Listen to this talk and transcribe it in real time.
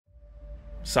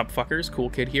Sup fuckers, Cool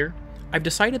Kid here. I've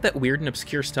decided that weird and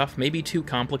obscure stuff may be too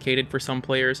complicated for some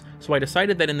players, so I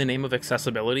decided that in the name of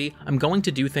accessibility, I'm going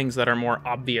to do things that are more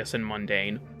obvious and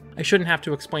mundane. I shouldn't have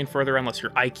to explain further unless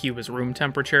your IQ is room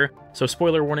temperature, so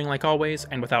spoiler warning like always,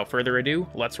 and without further ado,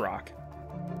 let's rock.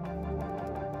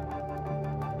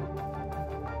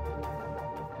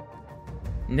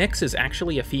 Nyx is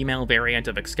actually a female variant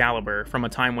of Excalibur from a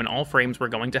time when all frames were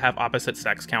going to have opposite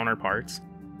sex counterparts.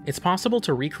 It's possible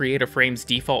to recreate a frame's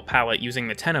default palette using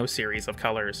the Tenno series of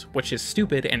colors, which is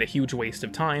stupid and a huge waste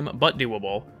of time, but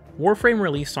doable. Warframe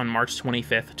released on March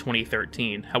 25th,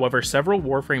 2013, however several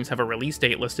Warframes have a release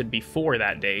date listed before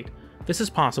that date. This is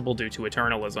possible due to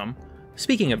Eternalism.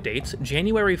 Speaking of dates,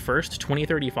 January 1st,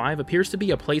 2035 appears to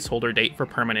be a placeholder date for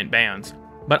permanent bans.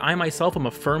 But I myself am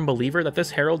a firm believer that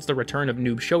this heralds the return of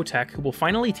Noob Showtech, who will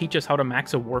finally teach us how to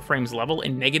max a Warframe's level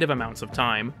in negative amounts of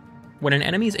time. When an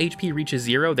enemy's HP reaches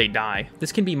 0, they die.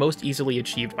 This can be most easily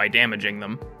achieved by damaging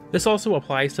them. This also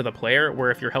applies to the player,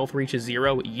 where if your health reaches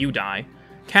 0, you die.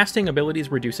 Casting abilities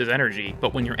reduces energy,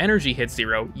 but when your energy hits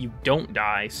 0, you don't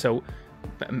die, so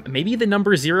maybe the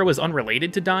number 0 is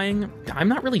unrelated to dying? I'm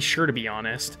not really sure, to be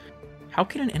honest. How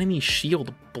can an enemy's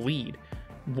shield bleed?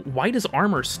 Why does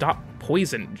armor stop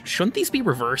poison? Shouldn't these be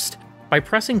reversed? By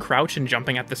pressing crouch and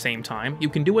jumping at the same time, you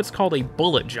can do what's called a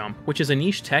bullet jump, which is a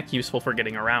niche tech useful for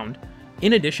getting around.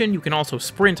 In addition, you can also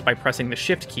sprint by pressing the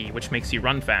shift key, which makes you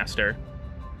run faster.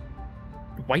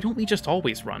 Why don't we just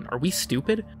always run? Are we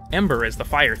stupid? Ember is the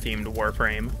fire-themed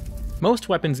Warframe. Most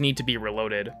weapons need to be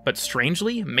reloaded, but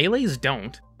strangely, melees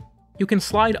don't. You can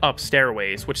slide up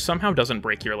stairways, which somehow doesn't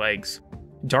break your legs.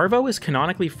 Darvo is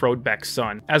canonically Frodbeck's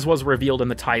son, as was revealed in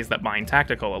the Ties That Bind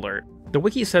tactical alert. The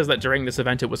wiki says that during this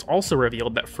event it was also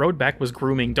revealed that Frodbeck was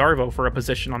grooming Darvo for a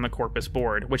position on the Corpus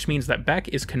board, which means that Beck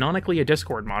is canonically a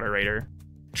Discord moderator.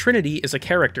 Trinity is a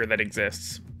character that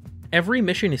exists. Every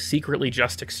mission is secretly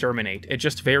just exterminate, it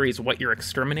just varies what you're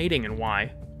exterminating and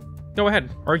why. Go ahead,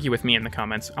 argue with me in the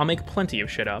comments, I'll make plenty of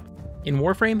shit up. In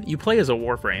Warframe, you play as a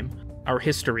Warframe. Our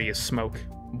history is smoke,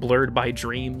 blurred by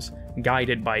dreams,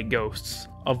 guided by ghosts.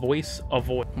 A voice.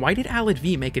 Why did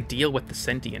lybb make a deal with the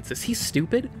Sentients? Is he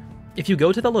stupid? If you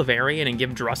go to the Lavarian and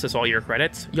give Drussus all your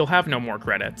credits, you'll have no more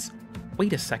credits.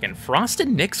 Wait a second, Frost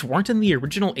and Nyx weren't in the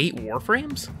original 8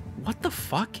 Warframes? What the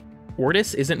fuck?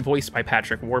 Ortis isn't voiced by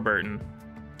Patrick Warburton.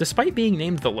 Despite being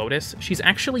named the Lotus, she's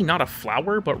actually not a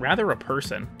flower, but rather a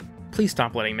person. Please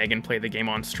stop letting Megan play the game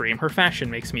on stream, her fashion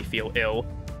makes me feel ill.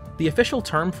 The official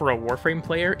term for a Warframe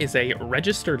player is a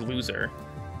registered loser.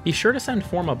 Be sure to send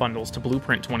Forma bundles to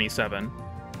Bluprint 27.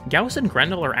 Gauss and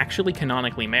Grendel are actually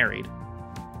canonically married.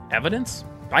 Evidence?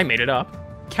 I made it up.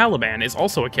 Caliban is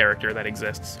also a character that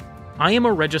exists. I am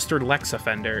a registered Lex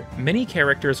offender. Many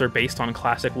characters are based on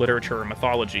classic literature or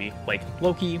mythology, like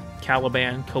Loki,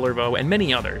 Caliban, Kullervo, and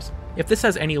many others. If this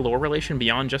has any lore relation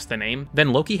beyond just the name,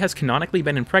 then Loki has canonically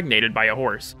been impregnated by a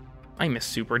horse. I miss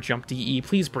Super Jump DE,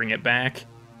 please bring it back.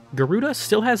 Garuda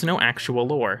still has no actual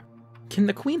lore. Can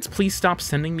the queens please stop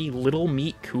sending me little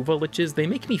meat Kuva liches? They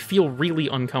make me feel really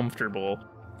uncomfortable.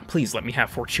 Please let me have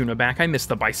Fortuna back, I miss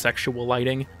the bisexual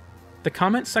lighting. The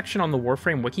comment section on the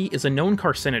Warframe wiki is a known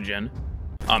carcinogen.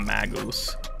 A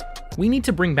magus. We need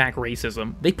to bring back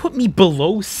racism. They put me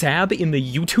below Sab in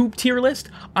the YouTube tier list?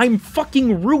 I'm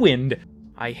fucking ruined!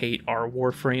 I hate our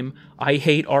Warframe. I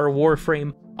hate our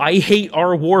Warframe. I hate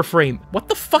our Warframe. What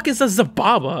the fuck is a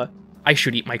Zababa? I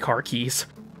should eat my car keys.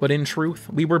 But in truth,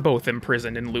 we were both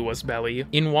imprisoned in Lua's belly.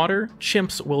 In water,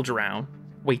 chimps will drown.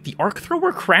 Wait, the arc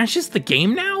thrower crashes the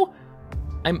game now?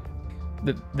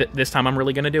 This time I'm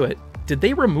really gonna do it. Did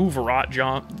they remove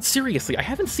Rotjaw? Seriously, I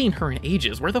haven't seen her in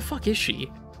ages. Where the fuck is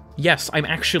she? Yes, I'm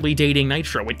actually dating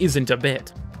Nitro. It isn't a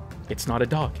bit. It's not a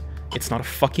dog. It's not a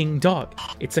fucking dog.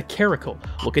 It's a caracal.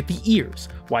 Look at the ears.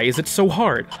 Why is it so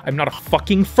hard? I'm not a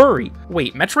fucking furry.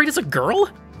 Wait, Metroid is a girl?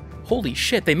 Holy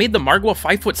shit, they made the Margwa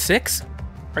 5'6"?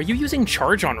 Are you using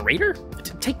charge on Raider?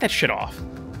 Take that shit off.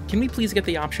 Can we please get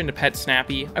the option to pet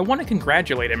Snappy? I want to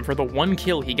congratulate him for the 1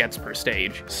 kill he gets per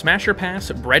stage. Smasher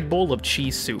Pass, bread bowl of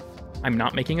cheese soup. I'm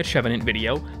not making a Chevenant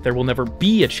video. There will never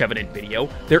be a Chevenant video.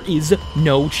 There is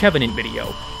no Chevenant video.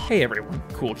 Hey everyone,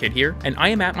 Cool Kid here, and I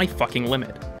am at my fucking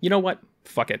limit. You know what?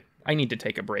 Fuck it. I need to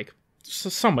take a break. So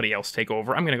somebody else take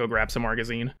over. I'm gonna go grab some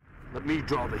Margazine. Let me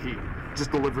draw the heat.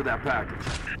 Just deliver that package.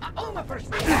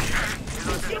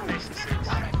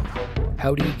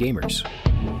 Howdy, gamers.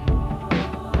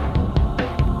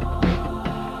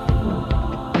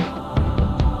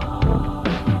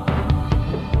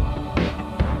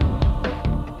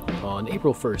 On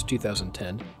April 1st,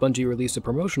 2010, Bungie released a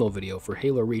promotional video for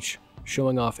Halo Reach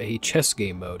showing off a chess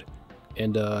game mode.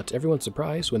 And to everyone's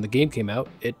surprise, when the game came out,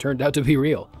 it turned out to be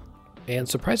real. And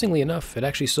surprisingly enough, it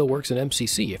actually still works in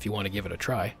MCC if you want to give it a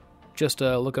try. Just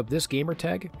look up this gamer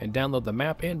tag and download the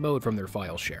map and mode from their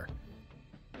file share.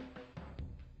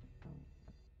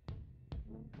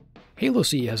 Halo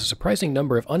C has a surprising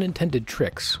number of unintended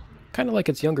tricks, kind of like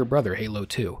its younger brother Halo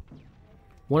 2.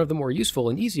 One of the more useful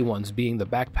and easy ones being the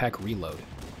backpack reload.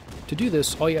 To do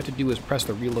this, all you have to do is press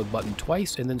the reload button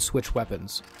twice and then switch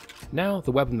weapons. Now,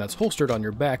 the weapon that's holstered on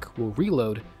your back will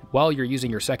reload while you're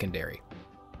using your secondary.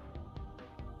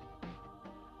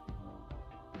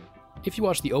 If you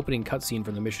watch the opening cutscene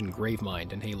from the mission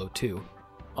Gravemind in Halo 2,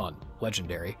 on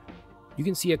Legendary, you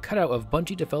can see a cutout of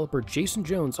Bungie developer Jason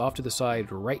Jones off to the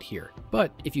side right here.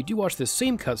 But if you do watch this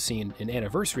same cutscene in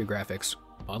Anniversary Graphics,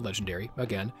 on Legendary,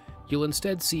 again, you'll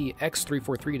instead see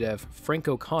X343 dev Frank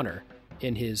O'Connor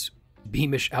in his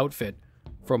beamish outfit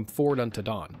from Forward Unto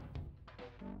Dawn.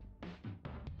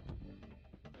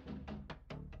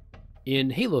 In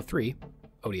Halo 3,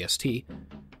 ODST,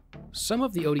 some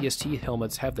of the ODST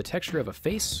helmets have the texture of a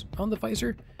face on the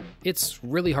visor. It's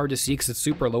really hard to see because it's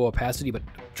super low opacity, but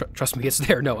trust me, it's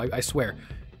there. No, I swear.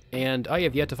 And I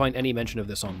have yet to find any mention of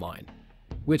this online,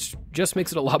 which just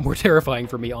makes it a lot more terrifying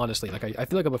for me, honestly. Like, I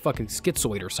feel like I'm a fucking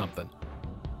schizoid or something.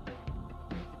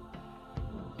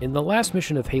 In the last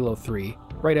mission of Halo 3,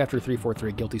 right after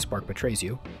 343 Guilty Spark betrays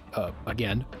you,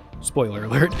 again, spoiler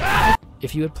alert,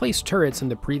 if you had placed turrets in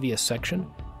the previous section,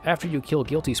 after you kill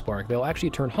Guilty Spark, they'll actually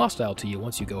turn hostile to you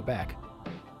once you go back.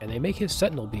 And they make his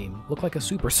Sentinel Beam look like a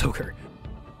Super Soaker.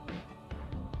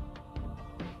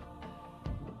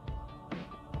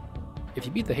 If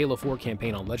you beat the Halo 4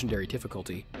 campaign on Legendary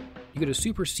difficulty, you get a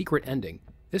super secret ending.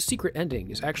 This secret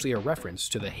ending is actually a reference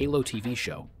to the Halo TV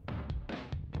show.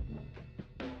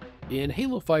 In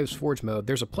Halo 5's Forge mode,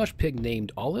 there's a plush pig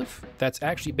named Olive that's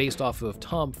actually based off of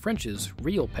Tom French's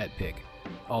real pet pig,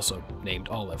 also named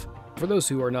Olive. For those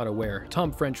who are not aware,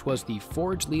 Tom French was the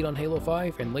Forge lead on Halo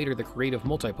 5 and later the creative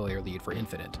multiplayer lead for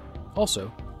Infinite.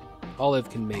 Also, Olive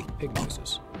can make pig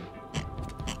noises.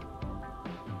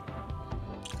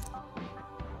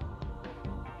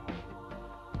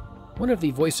 One of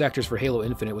the voice actors for Halo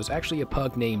Infinite was actually a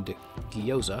pug named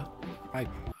Gyoza.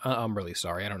 I'm really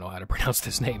sorry, I don't know how to pronounce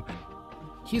this name.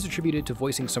 He is attributed to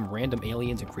voicing some random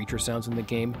aliens and creature sounds in the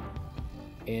game,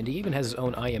 and he even has his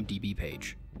own IMDb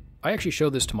page. I actually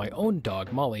showed this to my own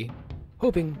dog, Molly,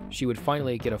 hoping she would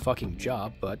finally get a fucking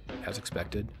job, but, as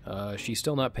expected, she's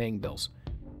still not paying bills.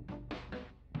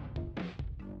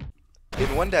 In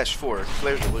 1-4,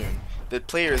 Flare de Lune, the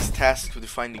player is tasked with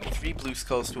finding 3 blue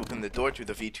skulls to open the door to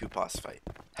the V2 boss fight.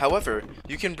 However,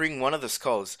 you can bring one of the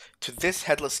skulls to this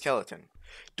headless skeleton.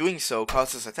 Doing so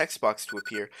causes a text box to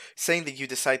appear saying that you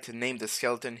decide to name the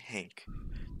skeleton Hank.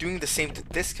 Doing the same to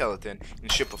this skeleton in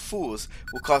Ship of Fools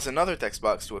will cause another text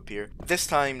box to appear, this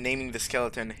time naming the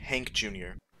skeleton Hank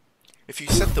Jr. If you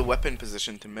set the weapon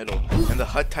position to middle and the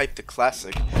HUD type to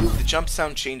classic, the jump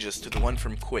sound changes to the one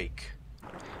from Quake.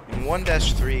 In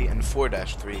 1-3 and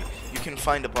 4-3, you can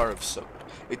find a bar of soap.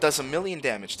 It does 1,000,000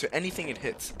 damage to anything it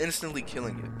hits, instantly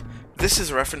killing it. This is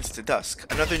a reference to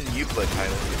Dusk, another New Blood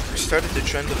title, which started the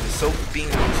trend of the soap being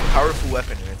the most powerful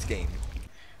weapon in its game.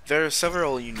 There are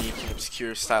several unique and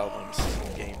obscure style bonuses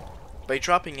in the game. By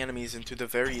dropping enemies into the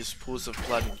various pools of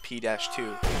blood in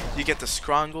P-2, you get the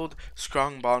Skrongold,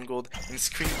 Skrongbongold, and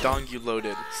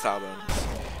Skringdongu-loaded style bonus.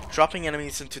 Dropping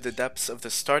enemies into the depths of the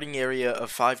starting area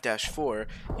of 5-4,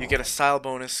 you get a style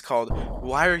bonus called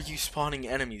Why Are You Spawning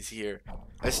Enemies Here?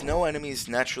 As no enemies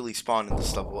naturally spawn in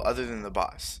this level other than the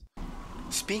boss.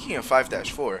 Speaking of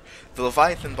 5-4, the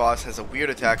Leviathan boss has a weird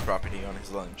attack property on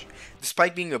his lunge.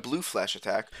 Despite being a blue flash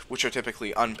attack, which are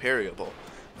typically unparryable,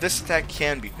 this attack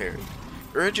can be parried.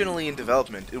 Originally in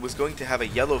development, it was going to have a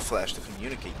yellow flash to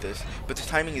communicate this, but the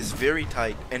timing is very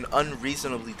tight and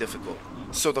unreasonably difficult,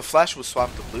 so the flash was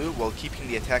swapped to blue while keeping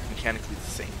the attack mechanically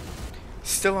the same.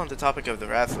 Still on the topic of the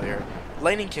Wrath Layer,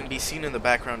 lightning can be seen in the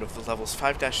background of the levels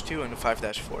 5-2 and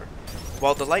 5-4.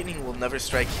 While the lightning will never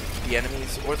strike the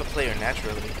enemies or the player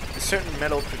naturally, certain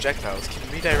metal projectiles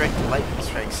can redirect the lightning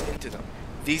strikes into them.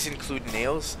 These include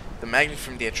nails, the magnet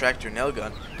from the attractor nail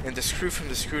gun, and the screw from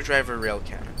the screwdriver rail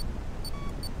cannon.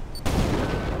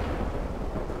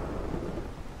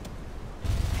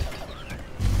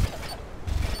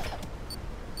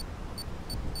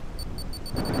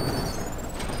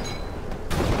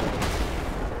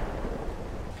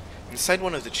 Inside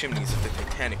one of the chimneys of the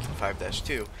Titanic in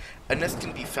 5-2, a nest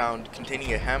can be found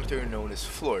containing a hamster known as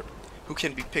Florp, who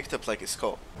can be picked up like a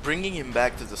skull. Bringing him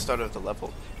back to the start of the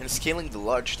level, and scaling the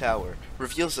large tower,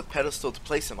 reveals a pedestal to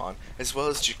place him on, as well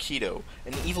as Jaquito,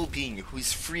 an evil being who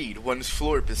is freed once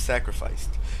Florp is sacrificed.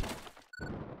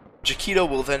 Jaquito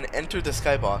will then enter the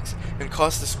skybox and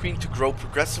cause the screen to grow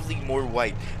progressively more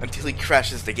white until he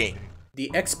crashes the game. The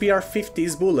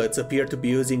XPR-50's bullets appear to be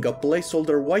using a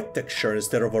placeholder white texture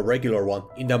instead of a regular one.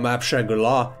 In the map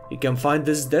Shangri-La, you can find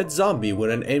this dead zombie with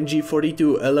an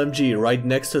MG42 LMG right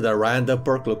next to the random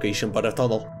perk location by the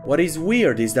tunnel. What is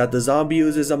weird is that the zombie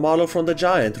uses a model from the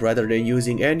Giant rather than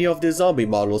using any of the zombie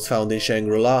models found in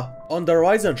Shangri-La. On the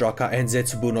Raizendraka and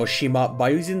Zetsubu no Shima, by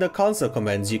using the console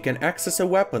commands you can access a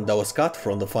weapon that was cut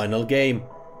from the final game,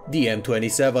 the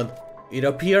M27. It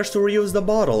appears to reuse the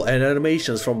model and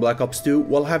animations from Black Ops 2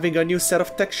 while having a new set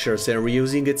of textures and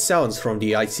reusing its sounds from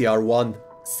the ICR-1.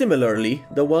 Similarly,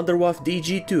 the Wonderwaffe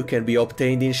DG2 can be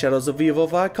obtained in Shadows of Evil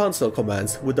via console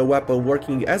commands, with the weapon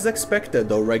working as expected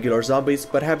on regular zombies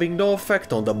but having no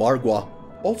effect on the Margwa.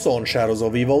 Also on Shadows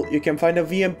of Evil, you can find a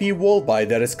VMP wall buy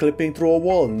that is clipping through a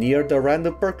wall near the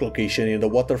random perk location in the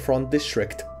Waterfront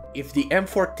district. If the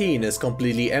M14 is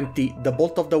completely empty, the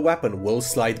bolt of the weapon will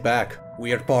slide back.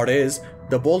 Weird part is,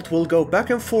 the bolt will go back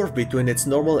and forth between its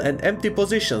normal and empty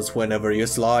positions whenever you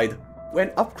slide.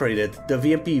 When upgraded, the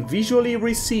VMP visually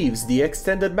receives the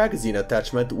extended magazine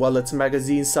attachment while its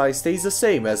magazine size stays the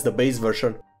same as the base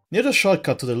version. Near the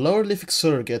shortcut to the lower Lithic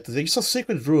Surrogate, there is a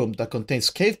secret room that contains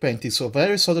cave paintings of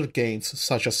various other games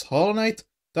such as Hollow Knight,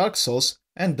 Dark Souls,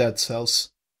 and Dead Cells.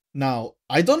 Now,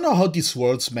 I don't know how these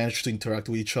worlds manage to interact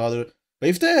with each other, but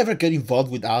if they ever get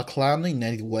involved with Alclan in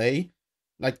any way,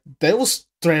 like, they will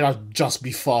straight up just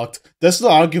be fucked. There's no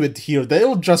argument here, they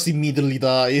will just immediately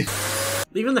die.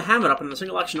 Leaving the hammer up in a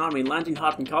single action army and landing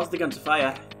hard can cause the gun to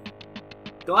fire.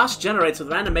 Glass generates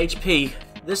with random HP.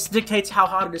 This dictates how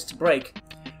hard it is to break.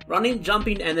 Running,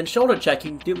 jumping, and then shoulder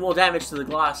checking do more damage to the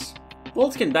glass.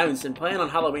 Bullets can bounce, and playing on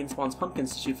Halloween spawns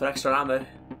pumpkins to shoot for extra ammo.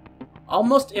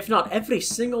 Almost, if not every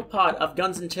single part of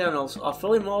guns' internals are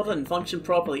fully molded and function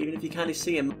properly, even if you can't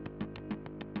see them.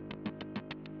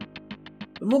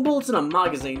 The more bullets in a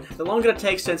magazine, the longer it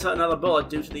takes to insert another bullet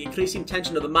due to the increasing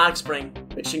tension of the mag spring,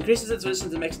 which increases its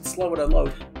resistance and makes it slower to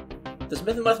load. The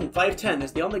Smith & Wesson 510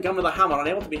 is the only gun with a hammer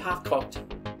unable to be half-cocked.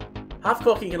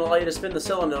 Half-cocking can allow you to spin the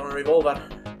cylinder on a revolver.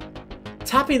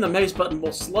 Tapping the mouse button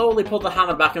will slowly pull the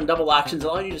hammer back on double actions,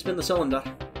 allowing you to spin the cylinder.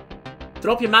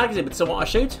 Drop your magazine but still want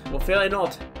to shoot? Well, fairly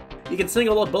not. You can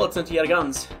single load bullets into your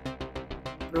guns.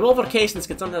 Revolver casings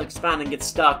can sometimes expand and get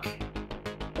stuck.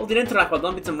 Holding interact while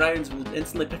dumping some rounds will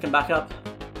instantly pick him back up.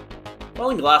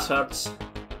 Falling glass hurts.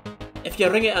 If you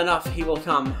ring it enough, he will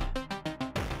come.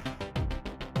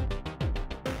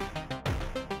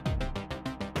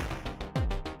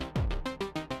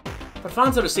 For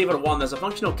fans of Receiver 1, there's a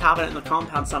functional cabinet in the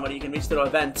compound somewhere you can reach through a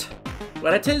vent.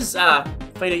 Where it is,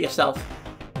 find it yourself.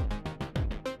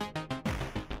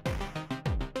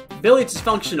 Billiards is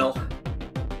functional.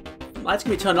 Lights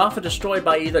can be turned off or destroyed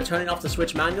by either turning off the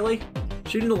switch manually,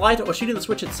 shooting the light, or shooting the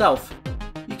switch itself.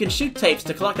 You can shoot tapes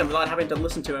to collect them without having to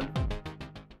listen to him.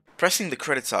 Pressing the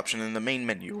credits option in the main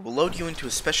menu will load you into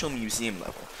a special museum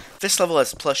level. This level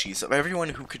has plushies of everyone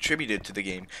who contributed to the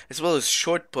game, as well as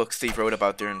short books they wrote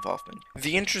about their involvement.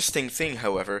 The interesting thing,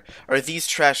 however, are these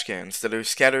trash cans that are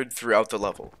scattered throughout the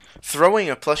level. Throwing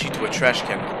a plushie to a trash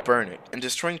can will burn it, and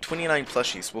destroying 29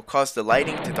 plushies will cause the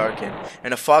lighting to darken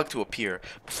and a fog to appear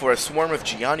before a swarm of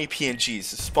Gianni PNGs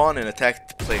spawn and attack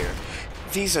the player.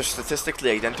 These are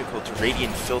statistically identical to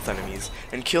Radiant Filth enemies,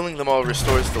 and killing them all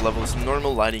restores the level's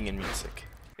normal lighting and music.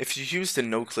 If you use the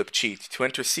no-clip cheat to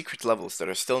enter secret levels that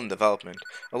are still in development,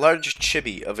 a large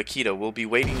chibi of Akita will be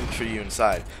waiting for you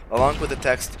inside, along with the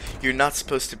text, "You're not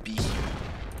supposed to be here."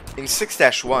 In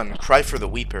 6-1, Cry for the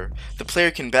Weeper, the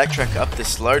player can backtrack up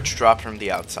this large drop from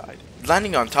the outside.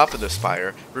 Landing on top of the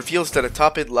spire reveals that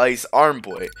atop it lies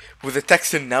Armboy, with the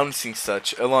text announcing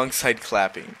such alongside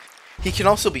clapping. He can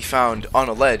also be found on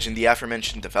a ledge in the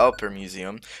aforementioned developer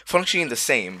museum, functioning the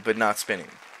same but not spinning.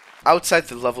 Outside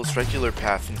the level's regular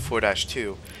path in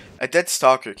 4-2, a dead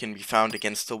stalker can be found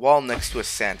against the wall next to a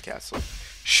sandcastle.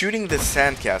 Shooting this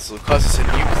sandcastle causes a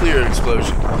nuclear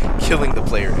explosion, killing the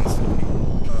player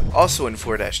instantly. Also in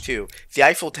 4-2, the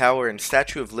Eiffel Tower and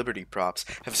Statue of Liberty props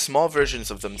have small versions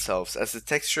of themselves as the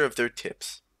texture of their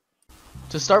tips.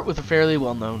 To start with a fairly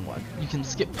well-known one, you can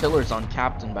skip pillars on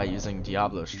Captain by using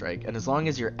Diablo Strike, and as long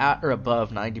as you're at or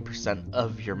above 90%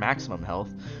 of your maximum health,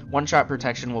 one-shot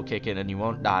protection will kick in and you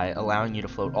won't die, allowing you to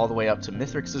float all the way up to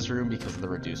Mithrix's room because of the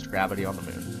reduced gravity on the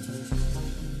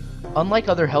moon. Unlike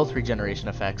other health regeneration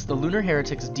effects, the Lunar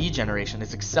Heretic's degeneration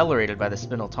is accelerated by the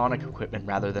Spinel Tonic equipment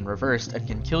rather than reversed, and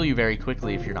can kill you very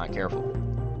quickly if you're not careful.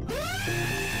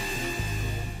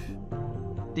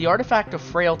 The artifact of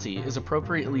Frailty is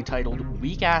appropriately titled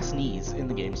Weak Ass Knees in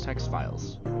the game's text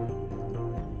files.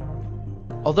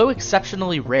 Although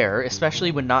exceptionally rare,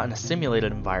 especially when not in a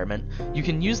simulated environment, you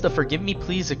can use the Forgive Me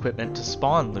Please equipment to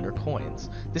spawn lunar coins.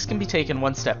 This can be taken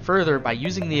one step further by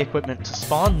using the equipment to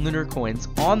spawn lunar coins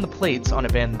on the plates on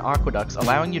abandoned aqueducts,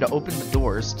 allowing you to open the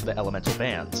doors to the elemental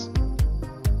bands.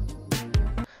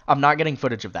 I'm not getting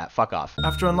footage of that, fuck off.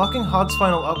 After unlocking Hod's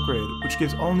final upgrade, which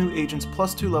gives all new agents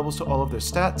 +2 levels to all of their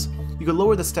stats, you can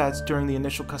lower the stats during the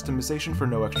initial customization for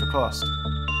no extra cost.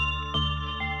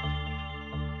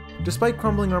 Despite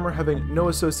Crumbling Armor having no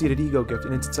associated ego gift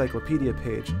in its encyclopedia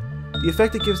page, the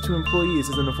effect it gives to employees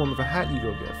is in the form of a hat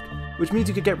ego gift, which means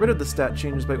you could get rid of the stat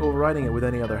changes by overriding it with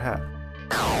any other hat.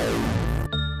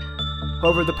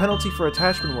 However, the penalty for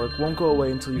attachment work won't go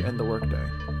away until you end the workday.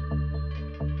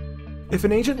 If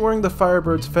an agent wearing the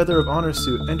Firebird's Feather of Honor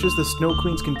suit enters the Snow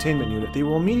Queen's containment unit, they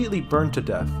will immediately burn to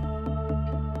death.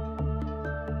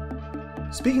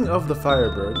 Speaking of the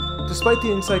Firebird, despite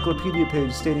the encyclopedia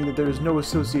page stating that there is no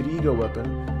associated ego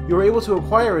weapon, you are able to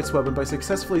acquire its weapon by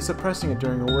successfully suppressing it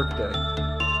during a workday.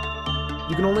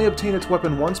 You can only obtain its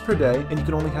weapon once per day, and you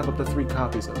can only have up to 3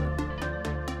 copies of it.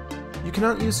 You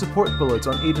cannot use support bullets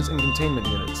on agents in containment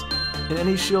units, and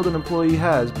any shield an employee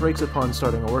has breaks upon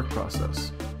starting a work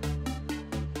process.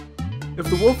 If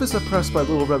the wolf is suppressed by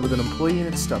Little Red with an employee in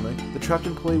its stomach, the trapped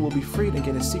employee will be freed and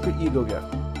gain a secret ego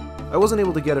gift. I wasn't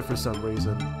able to get it for some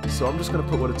reason, so I'm just going to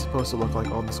put what it's supposed to look like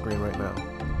on the screen right now.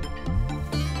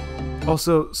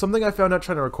 Also, something I found out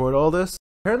trying to record all this,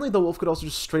 apparently the wolf could also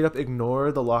just straight up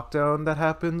ignore the lockdown that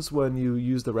happens when you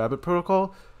use the rabbit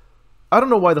protocol. I don't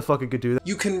know why the fuck it could do that.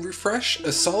 You can refresh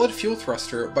a solid fuel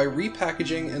thruster by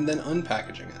repackaging and then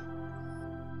unpackaging it.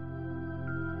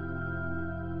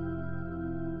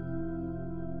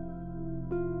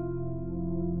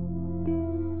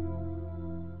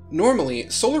 Normally,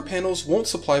 solar panels won't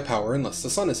supply power unless the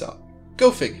sun is out.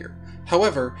 Go figure.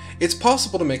 However, it's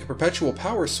possible to make a perpetual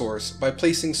power source by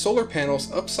placing solar panels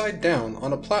upside down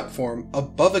on a platform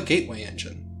above a gateway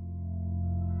engine.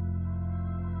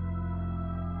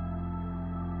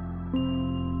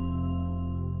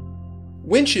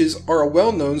 Winches are a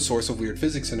well-known source of weird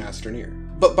physics in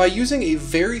Astroneer, but by using a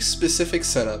very specific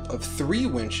setup of 3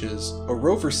 winches, a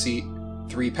rover seat,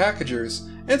 3 packagers,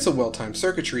 and some well-timed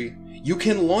circuitry, you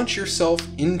can launch yourself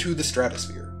into the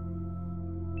stratosphere.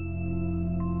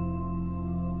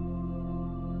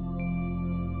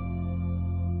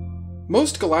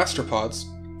 Most galastropods,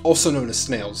 also known as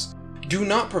snails, do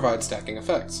not provide stacking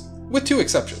effects, with 2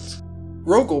 exceptions.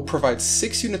 Rogel provides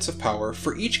 6 units of power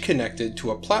for each connected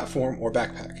to a platform or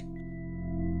backpack.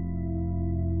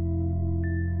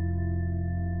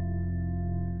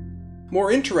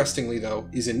 More interestingly though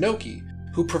is Inoki,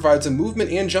 who provides a movement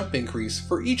and jump increase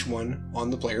for each one on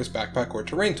the player's backpack or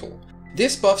terrain tool.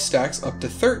 This buff stacks up to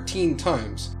 13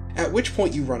 times, at which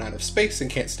point you run out of space and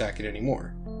can't stack it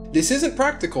anymore. This isn't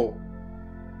practical,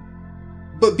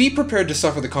 but be prepared to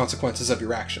suffer the consequences of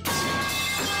your actions.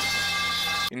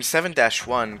 In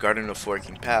 7-1 Garden of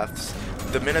Forking Paths,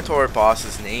 the Minotaur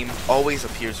boss's name always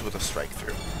appears with a strike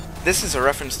through. This is a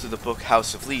reference to the book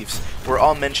House of Leaves, where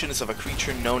all mentions of a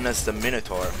creature known as the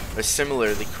Minotaur are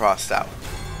similarly crossed out.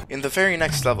 In the very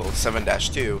next level,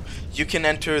 7-2, you can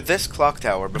enter this clock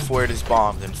tower before it is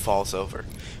bombed and falls over.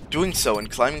 Doing so and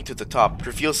climbing to the top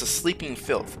reveals a sleeping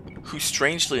filth, who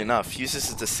strangely enough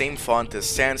uses the same font as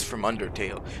Sans from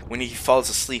Undertale when he falls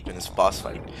asleep in his boss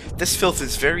fight. This filth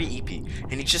is very EP,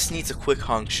 and he just needs a quick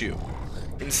honk shoe.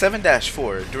 In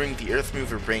 7-4, during the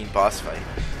Earthmover Brain boss fight,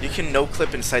 you can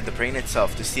no-clip inside the brain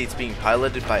itself to see it's being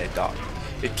piloted by a dog.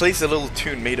 It plays a little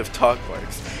tune made of dog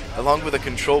barks, along with a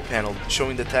control panel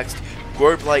showing the text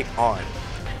Gorb Light On.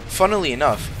 Funnily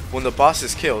enough, when the boss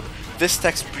is killed, this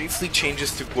text briefly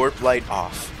changes to Gorb Light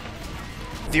Off.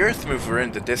 The Earthmover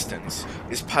in the distance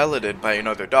is piloted by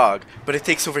another dog, but it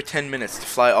takes over 10 minutes to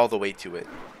fly all the way to it.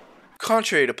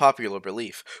 Contrary to popular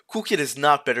belief, Cool Kid is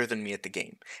not better than me at the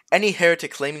game. Any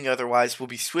heretic claiming otherwise will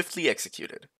be swiftly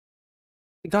executed.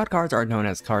 God cards are known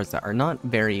as cards that are not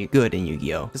very good in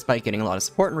Yu-Gi-Oh! Despite getting a lot of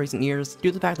support in recent years, due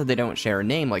to the fact that they don't share a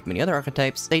name like many other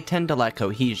archetypes, they tend to lack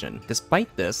cohesion.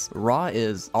 Despite this, Ra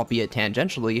is, albeit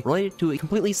tangentially, related to a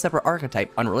completely separate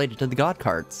archetype unrelated to the God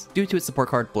cards. Due to its support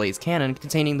card Blaze Cannon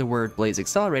containing the word Blaze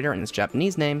Accelerator in its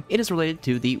Japanese name, it is related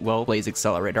to the, well, Blaze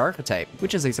Accelerator archetype,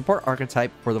 which is a support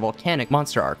archetype for the Volcanic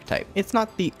Monster archetype. It's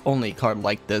not the only card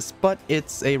like this, but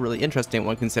it's a really interesting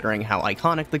one considering how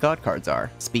iconic the God cards are.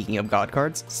 Speaking of God cards,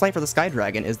 cards, Slifer the Sky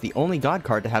Dragon is the only god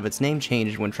card to have its name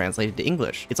changed when translated to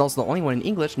English. It's also the only one in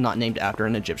English not named after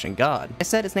an Egyptian god.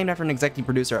 Instead, it's named after an executive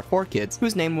producer at 4Kids,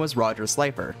 whose name was Roger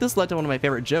Slifer. This led to one of my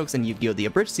favorite jokes in Yu-Gi-Oh! The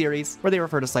Abridged series, where they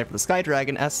refer to Slifer the Sky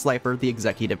Dragon as Slifer the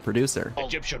executive producer.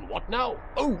 Egyptian what now?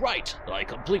 Oh right, I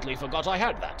completely forgot I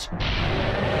had that.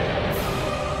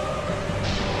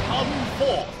 Come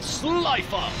forth,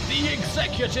 Slifer, the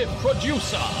executive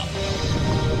producer!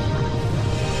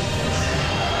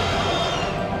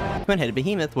 Twin-Headed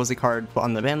Behemoth was a card put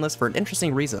on the ban list for an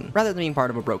interesting reason. Rather than being part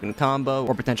of a broken combo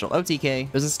or potential OTK,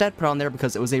 it was instead put on there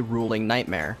because it was a ruling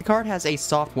nightmare. The card has a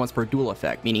soft once per duel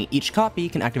effect, meaning each copy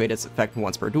can activate its effect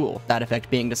once per duel, that effect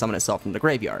being to summon itself from the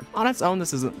graveyard. On its own,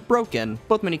 this isn't broken.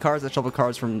 Both many cards that shuffle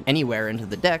cards from anywhere into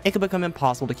the deck, it could become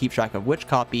impossible to keep track of which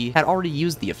copy had already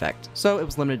used the effect. So it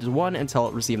was limited to one until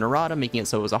it received an errata, making it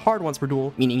so it was a hard once per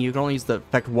duel, meaning you can only use the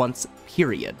effect once,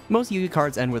 period. Most Yu-Gi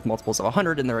cards end with multiples of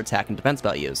 100 in their attack and defense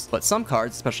values, but some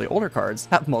cards, especially older cards,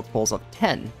 have multiples of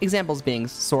 10. Examples being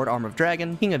Sword Arm of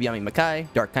Dragon, King of Yami Makai,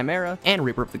 Dark Chimera, and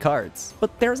Reaper of the Cards.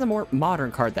 But there's a more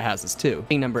modern card that has this too,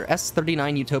 being number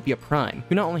S39 Utopia Prime,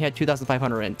 who not only had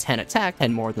 2,510 attack,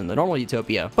 10 more than the normal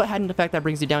Utopia, but had an effect that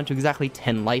brings you down to exactly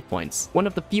 10 life points. One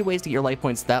of the few ways to get your life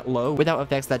points that low without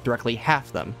effects that directly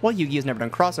half them. While Yu-Gi has never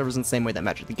done crossovers in the same way that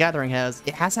Magic the Gathering has,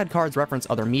 it has had cards reference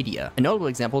other media. A notable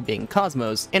example being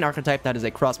Cosmos, an archetype that is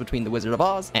a cross between the Wizard of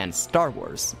Oz and Star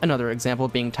Wars. Another example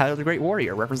being Tyler the Great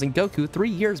Warrior, referencing Goku 3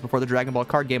 years before the Dragon Ball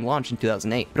card game launched in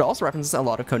 2008. It also references a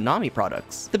lot of Konami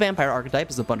products. The Vampire archetype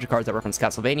is a bunch of cards that reference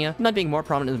Castlevania, none being more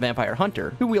prominent than Vampire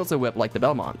Hunter, who wields a whip like the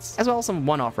Belmonts, as well as some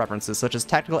one-off references such as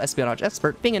Tactical Espionage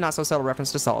Expert being a not-so-subtle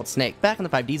reference to Solid Snake. Back in the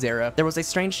 5Ds era, there was a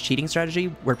strange cheating strategy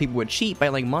where people would cheat by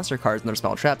laying monster cards in their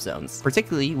spell trap zones,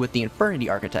 particularly with the Infernity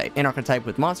archetype, an archetype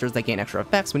with monsters that gain extra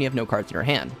effects when you have no cards in your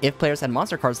hand. If players had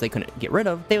monster cards they couldn't get rid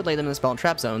of, they would lay them in the spell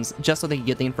trap zones just so they could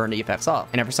get the Infernity effects off,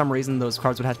 and if for some reason those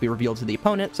cards would have to be revealed to the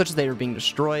opponent, such as they were being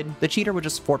destroyed, the cheater would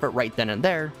just forfeit right then and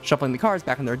there, shuffling the cards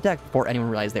back in their deck before anyone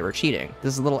realized they were cheating.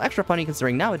 This is a little extra funny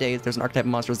considering nowadays there's an archetype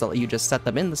of monsters that let you just set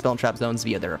them in the spell and trap zones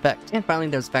via their effect. And finally,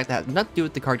 there's the fact that has nothing to do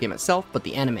with the card game itself, but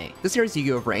the anime. The series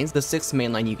Yu-Gi-Oh! Reigns, the 6th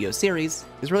mainline Yu-Gi-Oh! Series,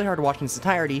 is really hard to watch in its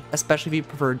entirety, especially if you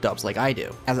prefer dubs like I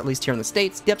do, as at least here in the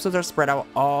States, the episodes are spread out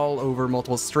all over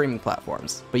multiple streaming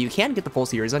platforms. But you can get the full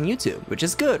series on YouTube, which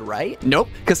is good, right? Nope,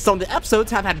 because some of the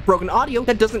episodes have had broken audio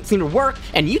that doesn't seem to work,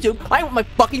 and YouTube, I want my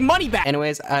fucking money back!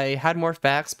 Anyways, I had more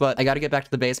facts, but I gotta get back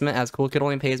to the basement as Cool Kid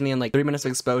only pays me in like 3 minutes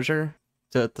of exposure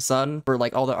to the sun for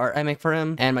like all the art I make for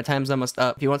him, and my time's almost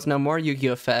up. If you want to know more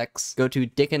Yu-Gi-Oh! Facts, go to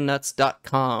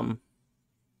dickandnuts.com.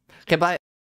 Okay, bye.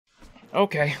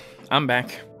 Okay, I'm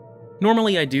back.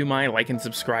 Normally I do my like and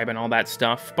subscribe and all that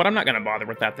stuff, but I'm not gonna bother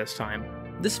with that this time.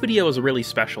 This video is really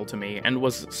special to me, and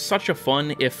was such a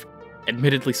fun, if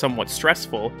admittedly somewhat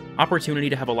stressful, opportunity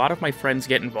to have a lot of my friends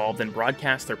get involved and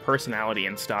broadcast their personality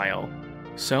and style.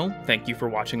 So, thank you for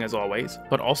watching as always,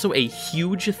 but also a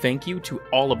huge thank you to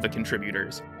all of the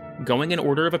contributors. Going in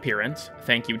order of appearance,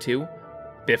 thank you to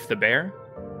Biff the Bear,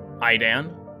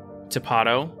 Idan,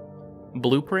 Topato,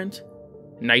 Bluprint,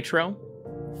 Nitro,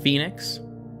 Phoenix,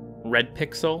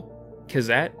 Redpixel,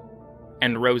 Cazette,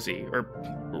 and Rosie, or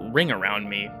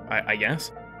Ringaroundme, I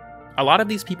guess. A lot of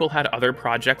these people had other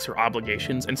projects or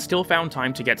obligations and still found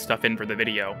time to get stuff in for the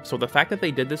video, so the fact that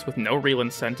they did this with no real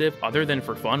incentive other than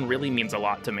for fun really means a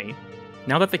lot to me.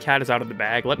 Now that the cat is out of the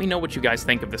bag, let me know what you guys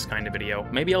think of this kind of video.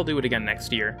 Maybe I'll do it again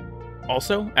next year.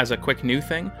 Also, as a quick new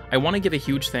thing, I want to give a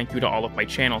huge thank you to all of my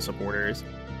channel supporters.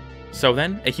 So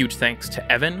then, a huge thanks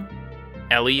to Evan,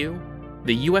 Eliu,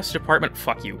 the US Department—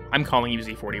 fuck you, I'm calling you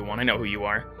Z41, I know who you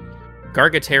are,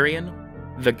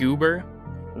 Gargatarian, The Goober,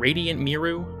 Radiant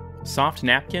Miru, Soft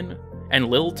Napkin, and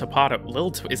Lil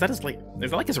Topato. Is that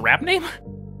like his rap name?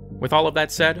 With all of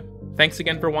that said, thanks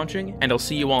again for watching, and I'll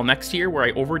see you all next year where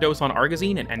I overdose on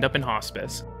Argazine and end up in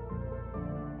hospice.